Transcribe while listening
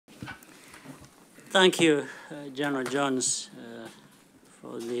Thank you, General Jones,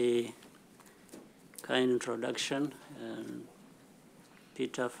 for the kind introduction. And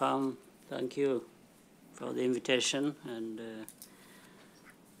Peter Pham, thank you for the invitation. And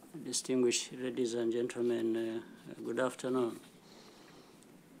distinguished ladies and gentlemen, good afternoon.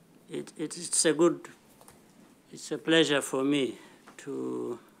 It's a pleasure for me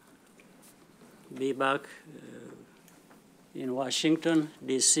to be back in Washington,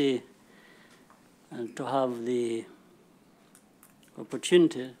 D.C., and to have the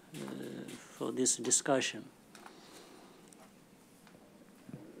opportunity for this discussion.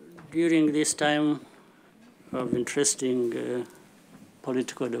 During this time of interesting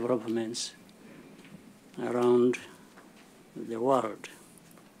political developments around the world,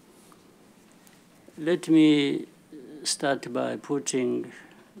 let me start by putting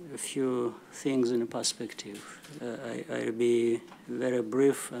a few things in perspective. I'll be very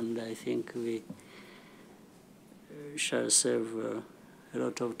brief, and I think we shall save a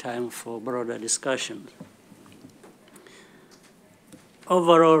lot of time for broader discussion.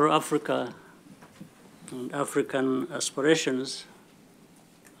 Overall, Africa and African aspirations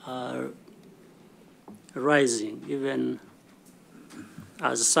are rising, even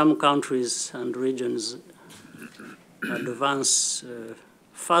as some countries and regions advance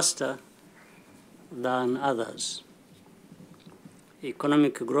faster than others.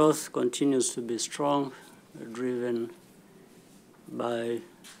 Economic growth continues to be strong, driven by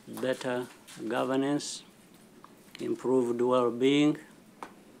better governance, improved well-being,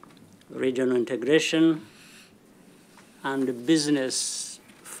 regional integration, and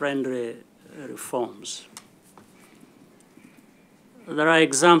business-friendly reforms. There are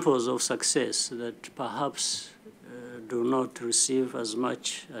examples of success that perhaps do not receive as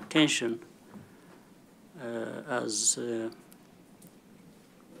much attention as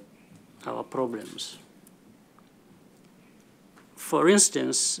our problems. For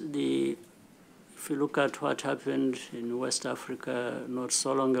instance, if you look at what happened in West Africa not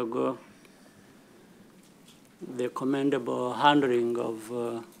so long ago, the commendable handling of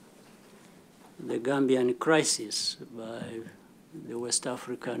the Gambian crisis by the West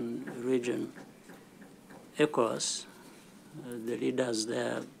African region, ECOWAS, the leaders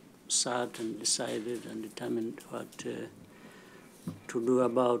there sat and decided and determined what to do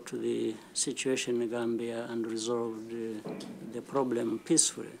about the situation in Gambia and resolved the problem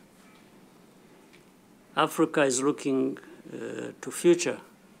peacefully. Africa is looking to future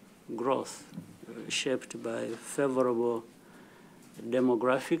growth shaped by favorable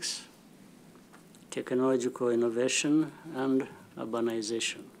demographics, technological innovation, and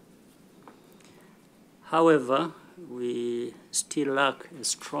urbanization. However, we still lack a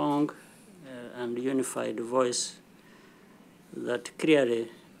strong and unified voice that clearly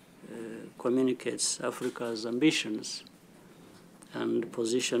communicates Africa's ambitions and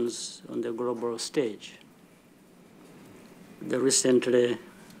positions on the global stage. The recently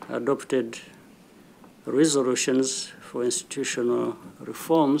adopted resolutions for institutional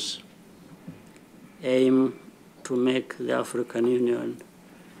reforms aim to make the African Union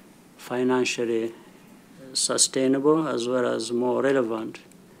financially sustainable as well as more relevant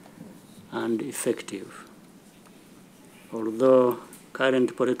and effective. Although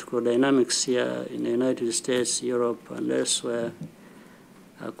current political dynamics here in the United States, Europe, and elsewhere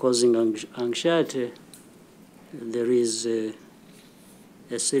are causing anxiety, there is a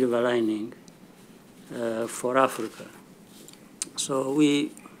silver lining for Africa. So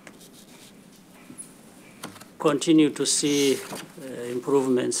we continue to see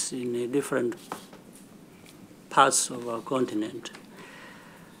improvements in different parts of our continent.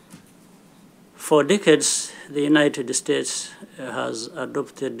 For decades, the United States has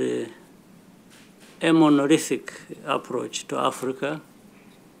adopted a monolithic approach to Africa.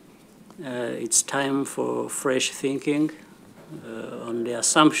 It's time for fresh thinking on the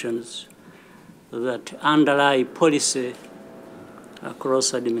assumptions that underlie policy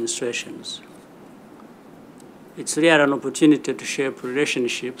across administrations. It's really an opportunity to shape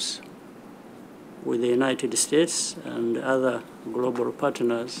relationships with the United States and other global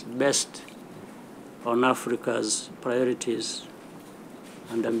partners based on Africa's priorities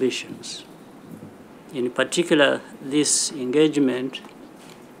and ambitions. In particular, this engagement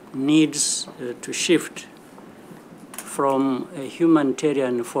needs to shift from a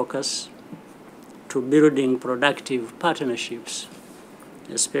humanitarian focus to building productive partnerships,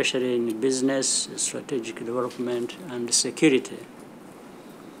 especially in business, strategic development, and security.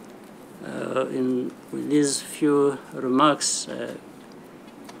 With these few remarks,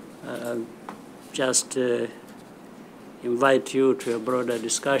 just invite you to a broader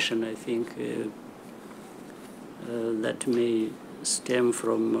discussion. I think that may stem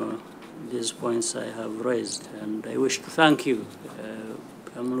from these points I have raised. And I wish to thank you.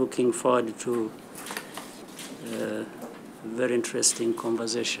 I'm looking forward to a very interesting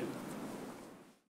conversation.